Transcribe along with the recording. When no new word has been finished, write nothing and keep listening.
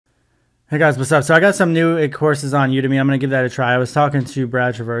Hey guys, what's up? So I got some new courses on Udemy. I'm going to give that a try. I was talking to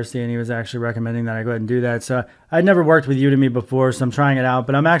Brad Traversy and he was actually recommending that I go ahead and do that. So I'd never worked with Udemy before, so I'm trying it out.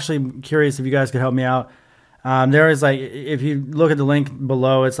 But I'm actually curious if you guys could help me out. There is like, if you look at the link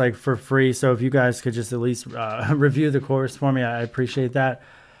below, it's like for free. So if you guys could just at least review the course for me, I appreciate that.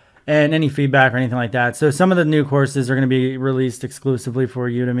 And any feedback or anything like that. So some of the new courses are going to be released exclusively for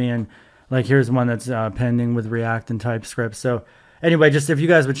Udemy. And like here's one that's pending with React and TypeScript. So anyway, just if you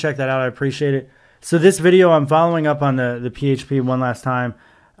guys would check that out, I appreciate it. So this video, I'm following up on the PHP one last time.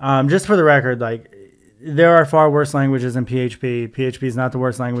 Just for the record, like there are far worse languages than PHP. PHP is not the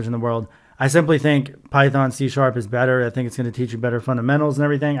worst language in the world. I simply think Python, C# is better. I think it's going to teach you better fundamentals and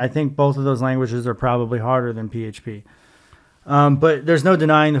everything. I think both of those languages are probably harder than PHP. But there's no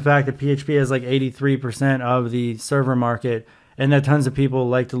denying the fact that PHP has like 83% of the server market and that tons of people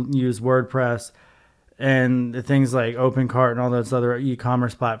like to use WordPress and things like OpenCart and all those other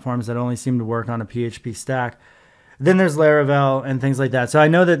e-commerce platforms that only seem to work on a PHP stack. Then there's Laravel and things like that. So I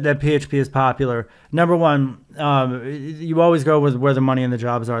know that PHP is popular. Number one, you always go with where the money and the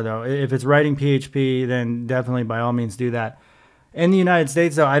jobs are, though. If it's writing PHP, then definitely by all means do that. In the United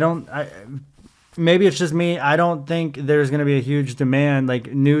States, though, maybe it's just me. I don't think there's going to be a huge demand,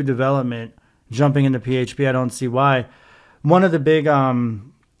 like new development jumping into PHP. I don't see why. One of the big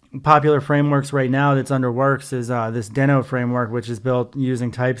popular frameworks right now that's under works is this Deno framework, which is built using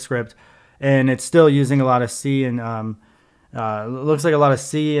TypeScript, and it's still using a lot of C and looks like a lot of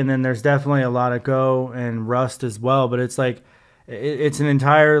C, and then there's definitely a lot of Go and Rust as well. But it's like it's an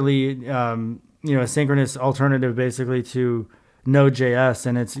entirely asynchronous alternative basically to Node.js,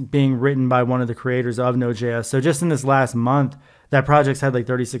 and it's being written by one of the creators of Node.js. So just in this last month, that project's had like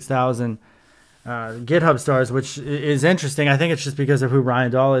 36,000 GitHub stars, which is interesting. I think it's just because of who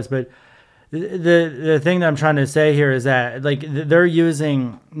Ryan Dahl is. But the thing that I'm trying to say here is that like they're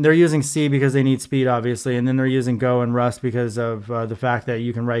using C because they need speed, obviously, and then they're using Go and Rust because of the fact that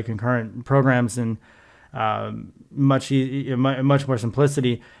you can write concurrent programs and much more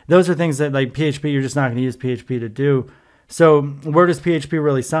simplicity. Those are things that like PHP, you're just not going to use PHP to do. So where does PHP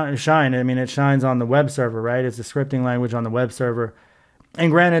really shine? I mean, it shines on the web server, right? It's a scripting language on the web server. And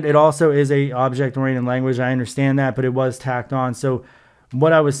granted, it also is a object-oriented language. I understand that, but it was tacked on. So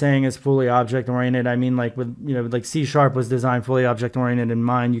what I was saying is fully object-oriented. I mean, like with like C# was designed fully object-oriented in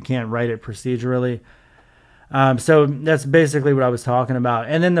mind. You can't write it procedurally. So that's basically what I was talking about.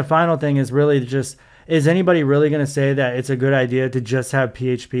 And then the final thing is really just, is anybody really going to say that it's a good idea to just have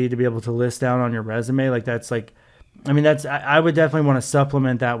PHP to be able to list down on your resume? Like that's like, I mean, I would definitely want to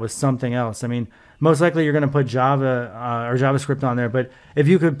supplement that with something else. I mean, most likely you're going to put Java or JavaScript on there, but if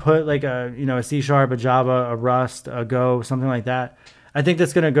you could put like a C#, a Java, a Rust, a Go, something like that, I think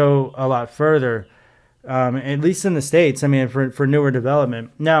that's going to go a lot further, at least in the States. I mean, for newer development.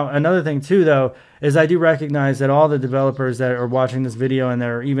 Now, another thing too, though, is I do recognize that all the developers that are watching this video and that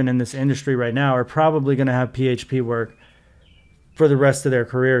are even in this industry right now are probably going to have PHP work for the rest of their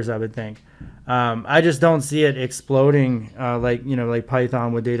careers, I would think. I just don't see it exploding like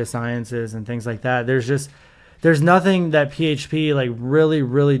Python with data sciences and things like that. There's nothing that PHP like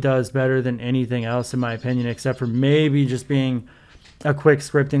really does better than anything else in my opinion, except for maybe just being a quick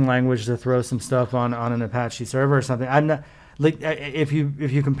scripting language to throw some stuff on an Apache server or something. I'm not like, if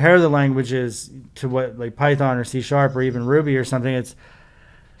you compare the languages to what like Python or C# or even Ruby or something, it's,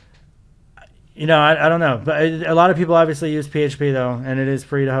 I don't know, but a lot of people obviously use PHP though, and it is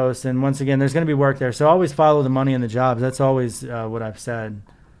free to host. And once again, there's going to be work there. So always follow the money and the jobs. That's always what I've said.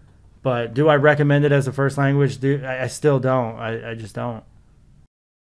 But do I recommend it as a first language? I still don't. I just don't.